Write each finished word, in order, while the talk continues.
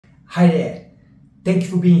Hi there, thank you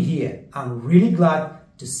for being here. I'm really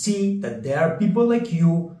glad to see that there are people like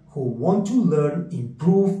you who want to learn,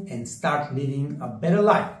 improve, and start living a better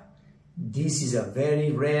life. This is a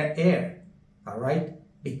very rare air, alright?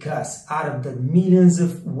 Because out of the millions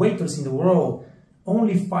of waiters in the world,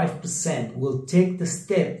 only 5% will take the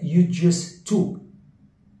step you just took.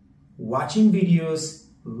 Watching videos,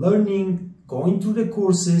 learning, going through the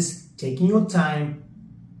courses, taking your time,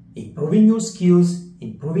 improving your skills,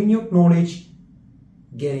 improving your knowledge,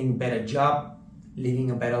 getting a better job, living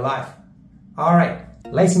a better life. Alright,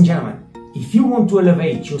 ladies and gentlemen, if you want to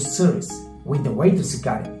elevate your service with the Waitress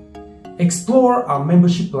Academy, explore our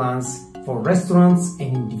membership plans for restaurants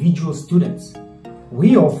and individual students.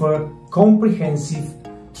 We offer comprehensive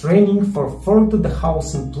training for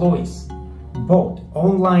front-of-the-house employees, both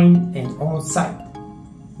online and on-site.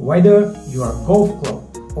 Whether you are a golf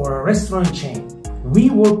club or a restaurant chain, we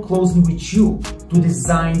work closely with you to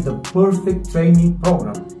design the perfect training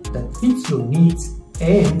program that fits your needs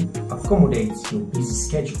and accommodates your busy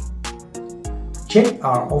schedule. Check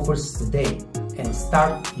our offers today and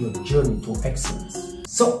start your journey to excellence.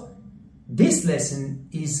 So, this lesson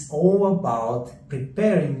is all about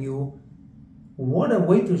preparing you what a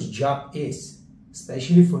waiter's job is,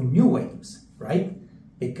 especially for new waiters, right?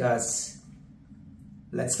 Because,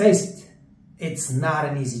 let's face it, it's not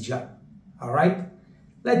an easy job, all right?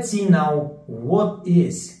 Let's see now what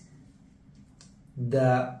is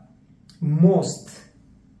the most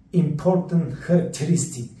important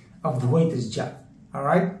characteristic of the waiter's job, all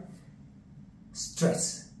right?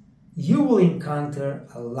 Stress. You will encounter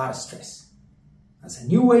a lot of stress. As a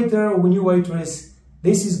new waiter or new waitress,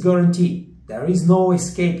 this is guaranteed. There is no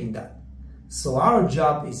escaping that. So our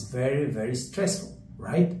job is very, very stressful,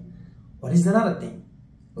 right? What is another thing?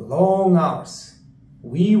 Long hours.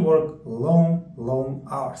 We work long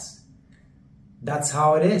hours. That's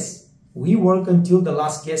how it is. We work until the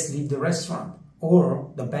last guest leaves the restaurant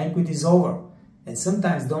or the banquet is over. And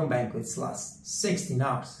sometimes those banquets last 16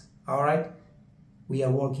 hours, all right? We are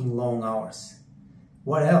working long hours.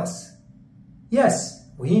 What else? Yes,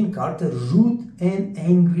 we encounter rude and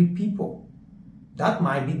angry people. That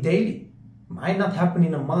might be daily, might not happen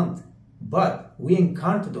in a month, but we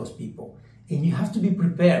encounter those people. And you have to be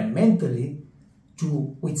prepared mentally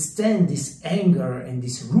to withstand this anger and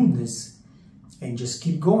this rudeness and just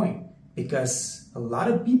keep going. Because a lot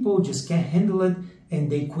of people just can't handle it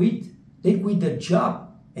and they quit. They quit their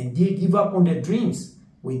job and they give up on their dreams.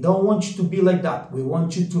 We don't want you to be like that. We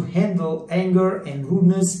want you to handle anger and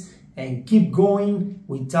rudeness and keep going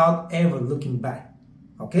without ever looking back.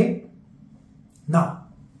 Okay? Now,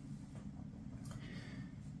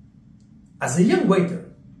 as a young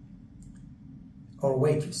waiter or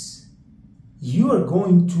waitress, you are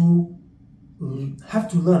going to have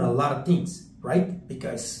to learn a lot of things, right?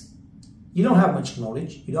 Because you don't have much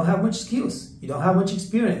knowledge, you don't have much skills, you don't have much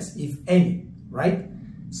experience, if any, right?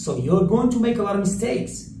 So you're going to make a lot of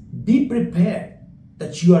mistakes. Be prepared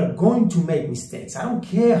that you are going to make mistakes. I don't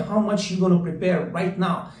care how much you're going to prepare right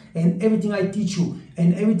now and everything I teach you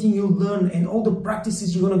and everything you learn and all the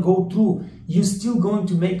practices you're going to go through, you're still going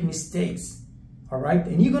to make mistakes. All right,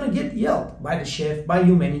 and you're gonna get yelled by the chef, by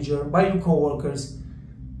your manager, by your co-workers.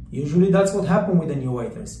 Usually that's what happens with the new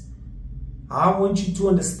waiters. I want you to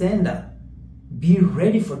understand that. Be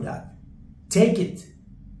ready for that. Take it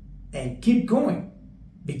and keep going,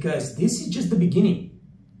 because this is just the beginning.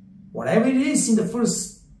 Whatever it is in the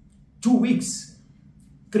first 2 weeks,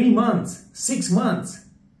 3 months, 6 months,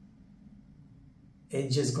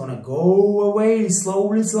 it's just gonna go away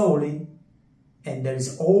slowly, and there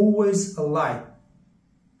is always a light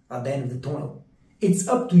at the end of the tunnel. It's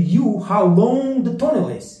up to you how long the tunnel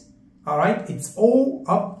is. All right, it's all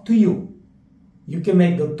up to you. You can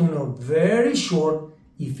make the tunnel very short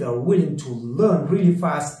if you are willing to learn really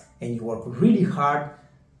fast and you work really hard.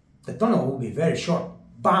 The tunnel will be very short.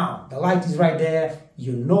 Bam! The light is right there.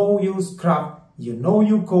 You know your craft. You know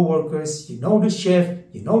your co-workers. You know the chef.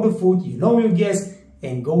 You know the food. You know your guests.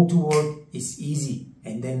 And go to work is easy.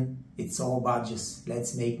 And then it's all about just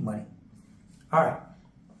let's make money. All right.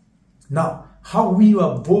 Now, how we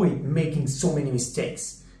avoid making so many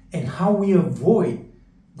mistakes and how we avoid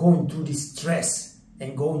going through this stress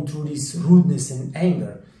and going through this rudeness and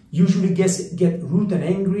anger. Usually guests get rude and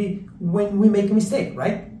angry when we make a mistake,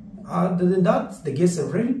 right? Other than that, the guests are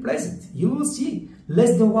really pleasant. You will see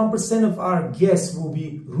less than 1% of our guests will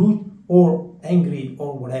be rude or angry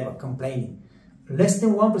or whatever, complaining. Less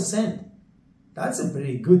than 1%. That's a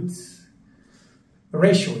pretty good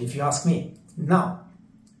ratio if you ask me. Now,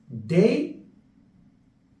 they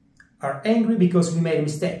are angry because we made a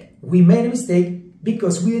mistake. We made a mistake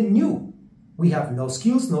because we are new. We have no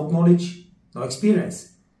skills, no knowledge, no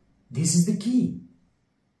experience. This is the key.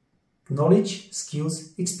 Knowledge,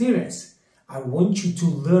 skills, experience. I want you to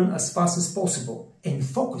learn as fast as possible and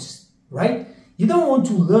focus, right? You don't want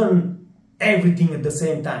to learn everything at the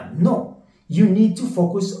same time. No, you need to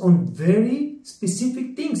focus on very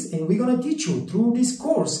specific things, and we're going to teach you through this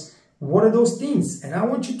course what are those things. And I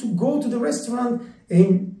want you to go to the restaurant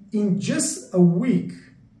and in just a week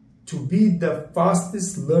to be the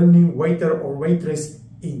fastest learning waiter or waitress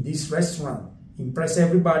in this restaurant. Impress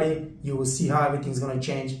everybody. You will see how everything's going to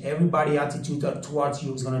change. Everybody's attitude towards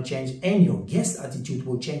you is going to change, and your guest attitude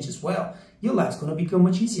will change as well. Your life's going to become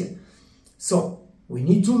much easier. So we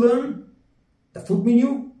need to learn the food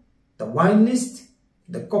menu, the wine list,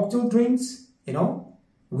 the cocktail drinks, you know.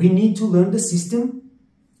 We need to learn the system,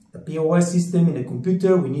 the POS system in the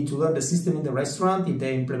computer. We need to learn the system in the restaurant. If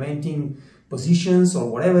they're implementing positions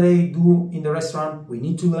or whatever they do in the restaurant, we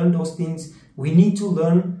need to learn those things. We need to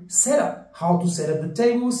learn setup, how to set up the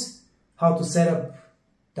tables, how to set up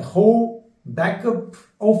the whole backup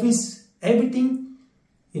office, everything,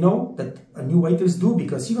 you know, that a new waiters do,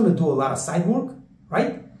 because you're going to do a lot of side work,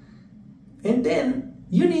 right? And then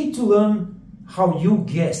you need to learn how your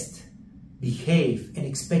guests behave and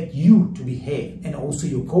expect you to behave, and also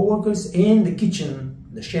your co-workers and the kitchen,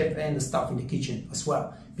 the chef and the staff in the kitchen as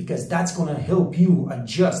well, because that's going to help you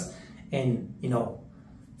adjust and, you know,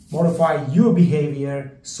 modify your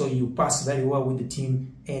behavior so you pass very well with the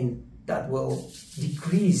team, and that will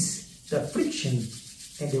decrease the friction,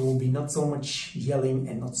 and there will be not so much yelling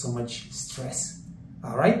and not so much stress.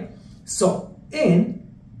 All right? So,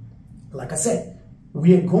 and like I said,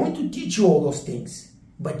 we are going to teach you all those things,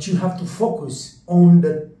 but you have to focus on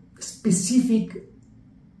the specific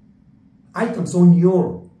items on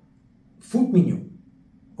your food menu,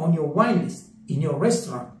 on your wine list, in your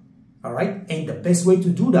restaurant. All right? And the best way to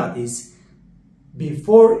do that is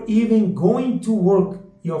before even going to work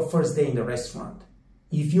your first day in the restaurant.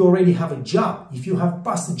 If you already have a job, if you have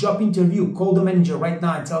passed the job interview, call the manager right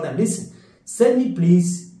now and tell them, listen, send me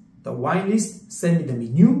please the wine list, send me the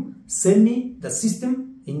menu, send me the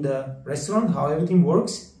system in the restaurant, how everything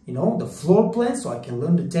works, you know, the floor plan, so I can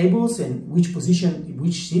learn the tables and which position,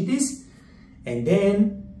 which seat is. And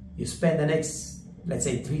then you spend the next, let's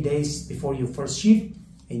say, 3 days before your first shift,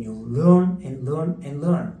 and you learn and learn and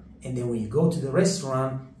learn. And then when you go to the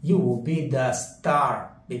restaurant, you will be the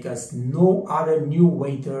star, because no other new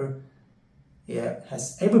waiter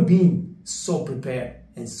has ever been so prepared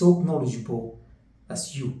and so knowledgeable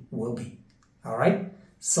as you will be. All right?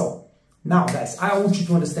 So now, guys, I want you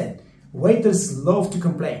to understand, waiters love to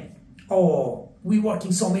complain. Oh, we're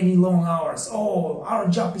working so many long hours. Oh, our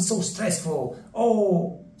job is so stressful.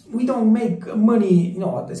 Oh, we don't make money, you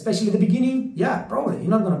know, especially at the beginning. Yeah, probably. You're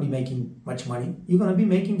not going to be making much money. You're going to be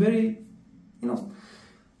making very, you know,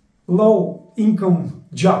 low income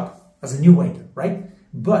job as a new waiter, right?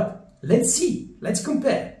 But let's see. Let's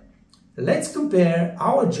compare. Let's compare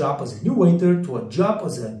our job as a new waiter to a job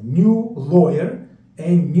as a new lawyer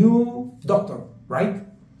and new doctor, right?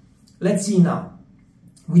 Let's see now.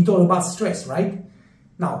 We talk about stress, right?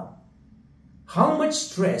 Now, how much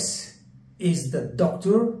stress is the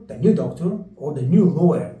doctor, the new doctor, or the new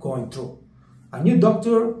lawyer going through? A new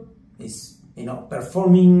doctor is, you know,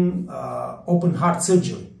 performing open heart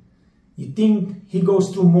surgery. You think he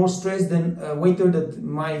goes through more stress than a waiter that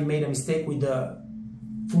might made a mistake with the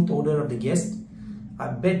food order of the guest? I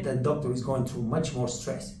bet the doctor is going through much more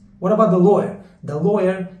stress. What about the lawyer? The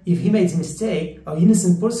lawyer, if he makes a mistake, an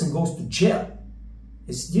innocent person goes to jail.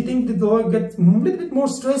 Do you think the lawyer gets a little bit more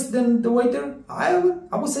stress than the waiter? I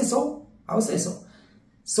would say so. I would say so.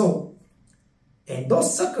 So, and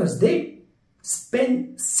those suckers, they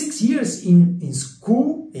spend 6 years in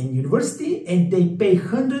school, in university, and they pay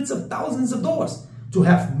hundreds of thousands of dollars to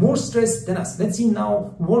have more stress than us. Let's see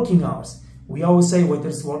now working hours. We always say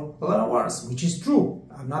waiters work a lot of hours, which is true.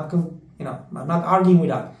 I'm not arguing with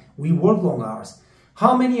that. We work long hours.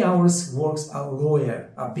 How many hours works a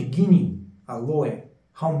lawyer, a lawyer?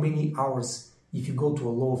 How many hours if you go to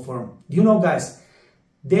a law firm? Do you know, guys,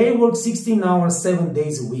 they work 16 hours, 7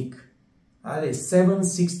 days a week. That is 7,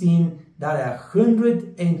 16, that are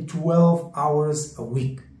 112 hours a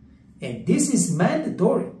week. And this is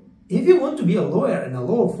mandatory. If you want to be a lawyer in a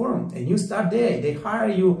law firm and you start there, they hire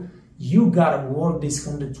you, you gotta work this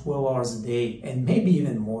 112 hours a day, and maybe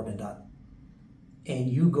even more than that. And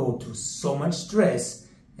you go through so much stress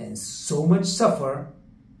and so much suffer.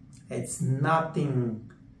 It's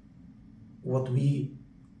nothing what we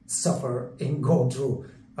suffer and go through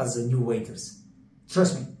as a new waiters.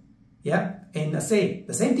 Trust me. Yeah? And I say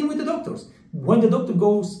the same thing with the doctors. When the doctor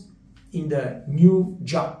goes in the new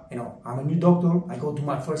job. You know, I'm a new doctor. I go to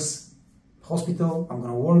my first hospital. I'm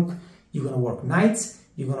gonna work. You're gonna work nights.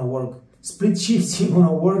 You're gonna work split shifts. You're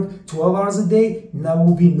gonna work 12 hours a day. There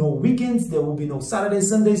will be no weekends. There will be no Saturdays,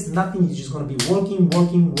 Sundays, nothing. You're just gonna be working,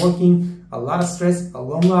 working, working. A lot of stress, a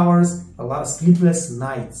long hours, a lot of sleepless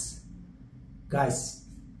nights. Guys,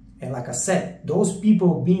 and like I said, those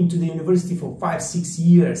people been to the university for 5, 6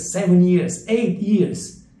 years, 7 years, 8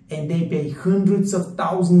 years, and they pay hundreds of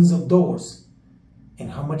thousands of dollars.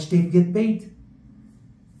 And how much they get paid?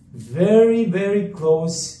 Very, very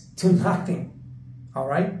close to nothing. All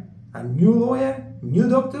right? A new lawyer, new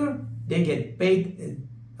doctor, they get paid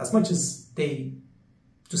as much as they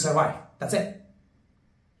to survive. That's it.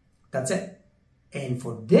 That's it. And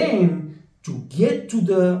for them to get to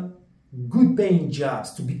the good paying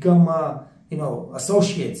jobs, to become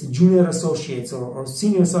associates, junior associates or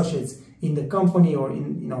senior associates in the company or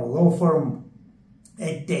in law firm,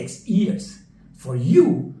 it takes years. For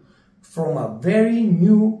you, from a very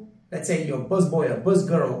new, let's say you're a busboy, a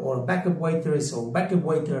busgirl, or a backup waitress or backup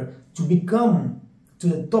waiter, to become to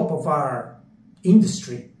the top of our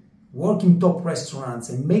industry, working top restaurants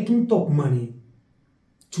and making top money,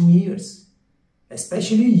 2 years.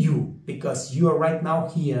 Especially you, because you are right now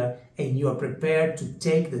here and you are prepared to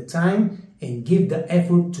take the time and give the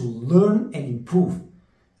effort to learn and improve.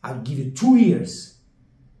 I'll give you 2 years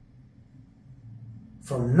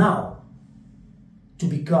from now to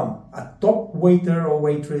become a top waiter or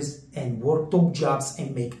waitress and work top jobs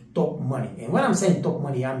and make top money. And when I'm saying top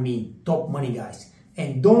money, I mean top money, guys.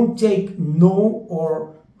 And don't take no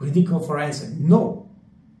or ridicule for answer. No,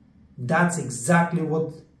 that's exactly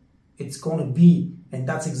what it's going to be, and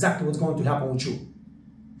that's exactly what's going to happen with you.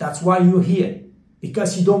 That's why you're here,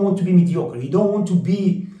 because you don't want to be mediocre. You don't want to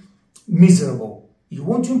be miserable. You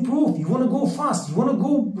want to improve. You want to go fast. You want to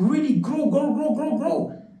go really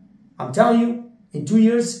grow. I'm telling you, in 2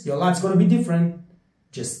 years, your life's going to be different.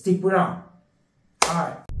 Just stick around. All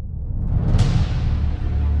right.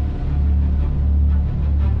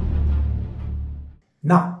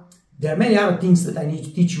 Now, there are many other things that I need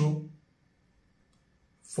to teach you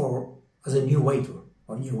as a new waiter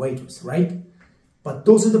or new waitress, right? But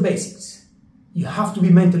those are the basics. You have to be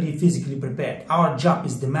mentally and physically prepared. Our job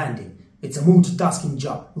is demanding. It's a multitasking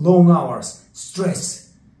job, long hours,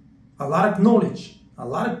 stress, a lot of knowledge, a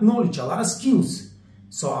lot of skills.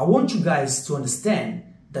 So I want you guys to understand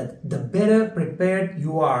that the better prepared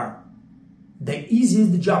you are, the easier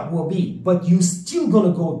the job will be, but you're still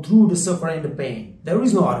gonna go through the suffering and the pain. There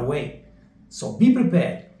is no other way. So be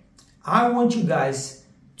prepared. I want you guys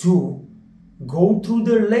to go through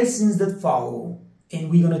the lessons that follow, and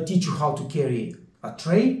we're gonna teach you how to carry a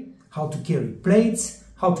tray, how to carry plates,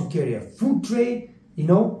 how to carry a food tray,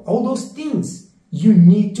 all those things you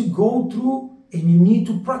need to go through, and you need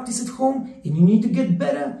to practice at home, and you need to get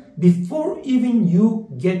better before even you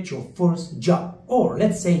get your first job. Or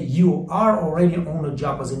let's say you are already on a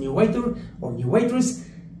job as a new waiter or new waitress,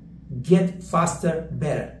 get faster,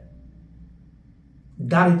 better.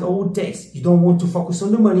 That is all it takes. You don't want to focus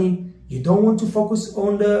on the money. You don't want to focus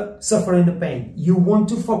on the suffering and the pain. You want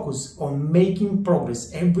to focus on making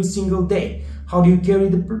progress every single day. How do you carry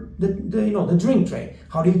the drink tray?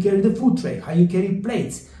 How do you carry the food tray? How you carry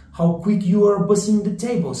plates? How quick you are bussing the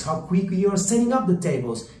tables? How quick you are setting up the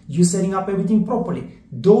tables? You setting up everything properly?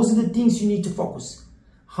 Those are the things you need to focus.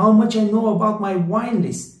 How much I know about my wine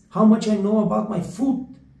list? How much I know about my food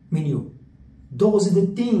menu? Those are the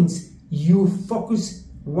things you focus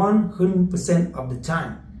 100% of the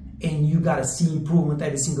time, and you gotta see improvement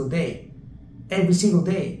every single day. Every single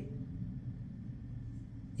day.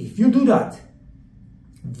 If you do that,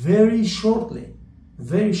 very shortly,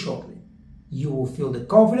 you will feel the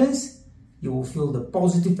confidence, you will feel the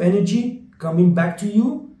positive energy coming back to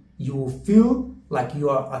you, you will feel like you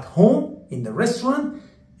are at home in the restaurant,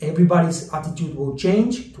 everybody's attitude will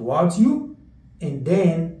change towards you, and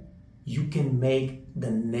then you can make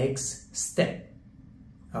the next step.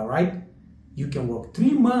 All right? You can work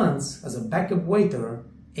 3 months as a backup waiter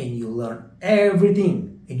and you learn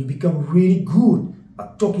everything, and you become really good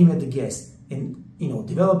at talking at the guests and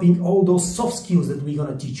developing all those soft skills that we're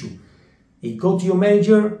gonna teach you. You go to your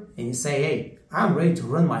manager and you say, hey, I'm ready to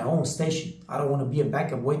run my own station. I don't want to be a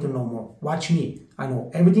backup waiter no more. Watch me. I know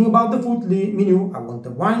everything about the food menu. I want the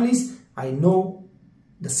wine list. I know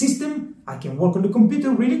the system. I can work on the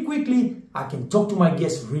computer really quickly. I can talk to my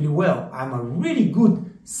guests really well. I'm a really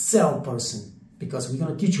good sell person, because we're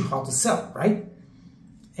going to teach you how to sell, right?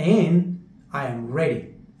 And I am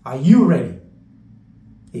ready. Are you ready?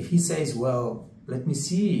 If he says, well, let me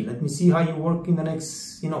see how you work in the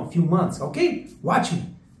next, few months. Okay, watch me.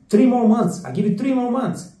 3 more months. I give you 3 more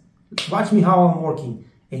months. Watch me how I'm working,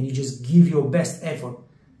 and you just give your best effort,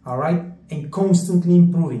 all right? And constantly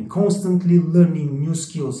improving, constantly learning new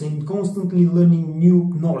skills, and constantly learning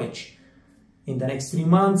new knowledge. In the next 3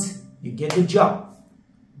 months, you get the job.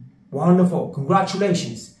 Wonderful,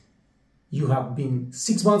 congratulations. You have been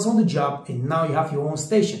 6 months on the job, and now you have your own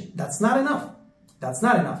station. That's not enough. That's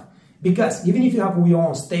not enough. Because even if you have your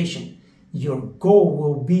own station, your goal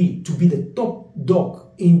will be to be the top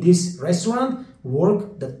dog in this restaurant,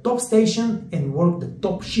 work the top station, and work the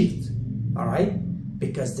top shift. All right?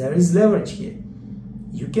 Because there is leverage here.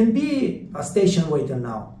 You can be a station waiter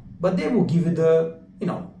now, but they will give you the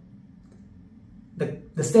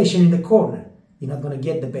station in the corner. You're not going to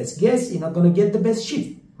get the best guest. You're not going to get the best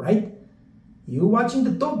shift, right? You're watching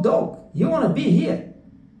the top dog. You want to be here.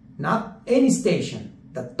 Not any station,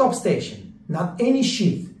 the top station. Not any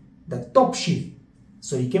shift, the top shift.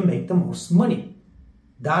 So you can make the most money.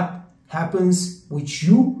 That happens with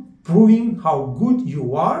you proving how good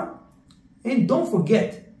you are. And don't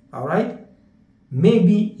forget, all right?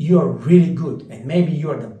 Maybe you're really good and maybe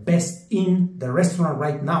you're the best in the restaurant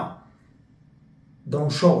right now.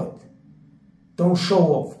 Don't show it. Don't show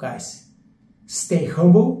off, guys. Stay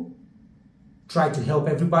humble. Try to help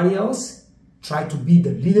everybody else. Try to be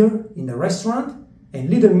the leader in the restaurant. And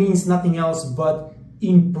leader means nothing else but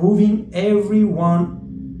improving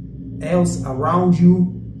everyone else around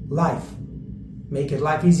you life. Make it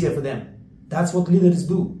life easier for them. That's what leaders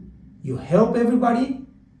do. You help everybody.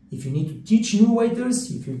 If you need to teach new waiters,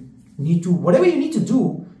 if you need to, whatever you need to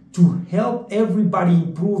do to help everybody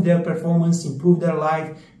improve their performance, improve their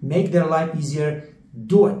life, make their life easier,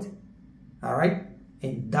 do it. All right?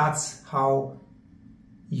 And that's how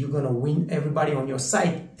you're going to win everybody on your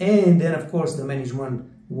side. And then, of course, the management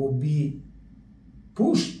will be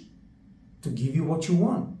pushed to give you what you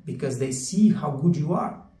want because they see how good you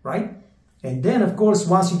are, right? And then, of course,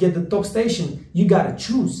 once you get the top station, you got to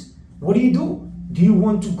choose. What do? Do you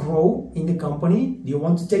want to grow in the company? Do you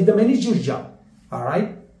want to take the manager's job? All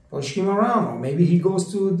right? Push him around. Or maybe he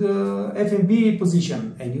goes to the F&B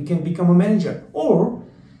position and you can become a manager. Or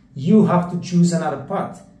you have to choose another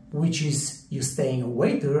path, which is you staying a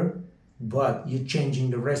waiter, but you're changing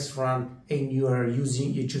the restaurant and you're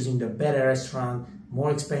choosing the better restaurant,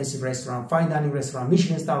 more expensive restaurant, fine dining restaurant,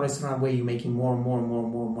 Michelin star restaurant where you're making more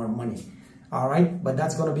money. All right? But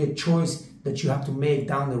that's going to be a choice that you have to make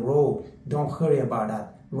down the road. Don't hurry about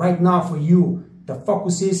that. Right now for you, the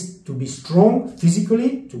focus is to be strong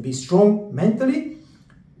physically, to be strong mentally,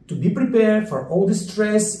 to be prepared for all the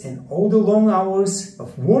stress and all the long hours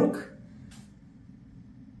of work,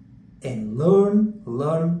 and learn.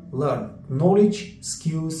 Knowledge,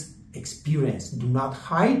 skills, experience. Do not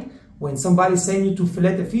hide. When somebody sends you to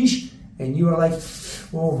fillet a fish and you are like,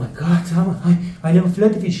 oh my God, I never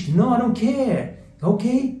fillet a fish. No, I don't care.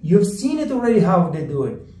 Okay, you've seen it already how they do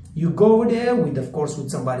it. You go over there with, of course,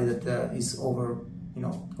 with somebody that is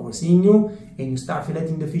overseeing you, and you start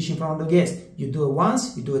filleting the fish in front of the guest. You do it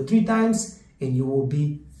once, you do it 3 times, and you will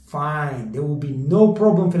be fine. There will be no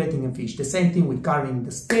problem filleting a fish. The same thing with carving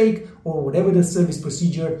the steak or whatever the service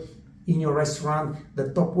procedure in your restaurant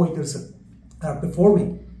the top waiters are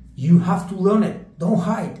performing. You have to learn it. Don't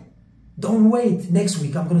hide. Don't wait next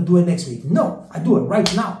week. I'm going to do it next week. No, I do it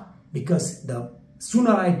right now because the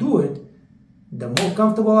sooner I do it, the more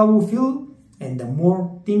comfortable I will feel and the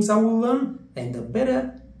more things I will learn and the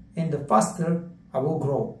better and the faster I will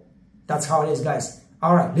grow. That's how it is, guys.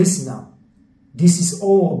 All right, listen now. This is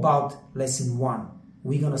all about lesson 1.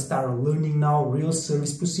 We're going to start learning now real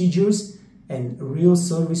service procedures and real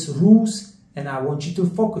service rules, and I want you to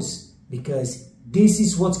focus because this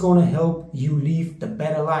is what's going to help you live the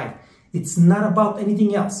better life. It's not about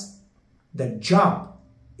anything else. The job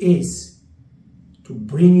is to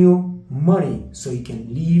bring you money so you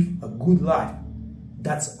can live a good life.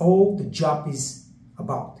 That's all the job is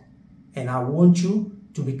about. And I want you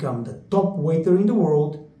to become the top waiter in the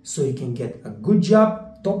world so you can get a good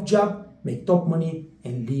job, top job, make top money,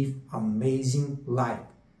 and live amazing life.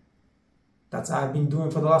 That's what I've been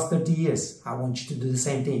doing for the last 30 years. I want you to do the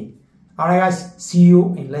same thing. Alright guys, see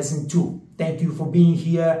you in lesson 2. Thank you for being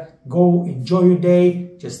here. Go enjoy your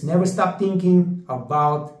day. Just never stop thinking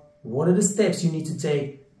about what are the steps you need to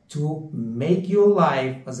take to make your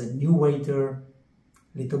life as a new waiter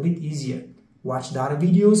a little bit easier. Watch the other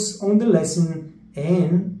videos on the lesson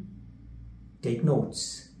and take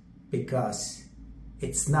notes because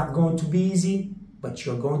it's not going to be easy, but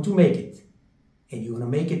you're going to make it. And you're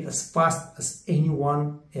going to make it as fast as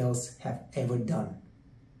anyone else have ever done.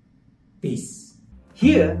 Peace.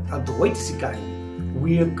 Here at the Waitress Academy,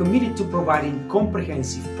 we are committed to providing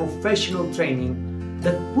comprehensive professional training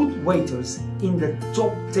that put waiters in the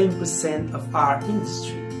top 10% of our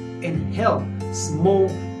industry and help small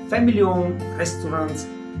family-owned restaurants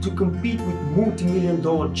to compete with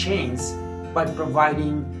multi-million-dollar chains by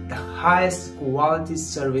providing the highest quality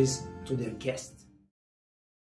service to their guests.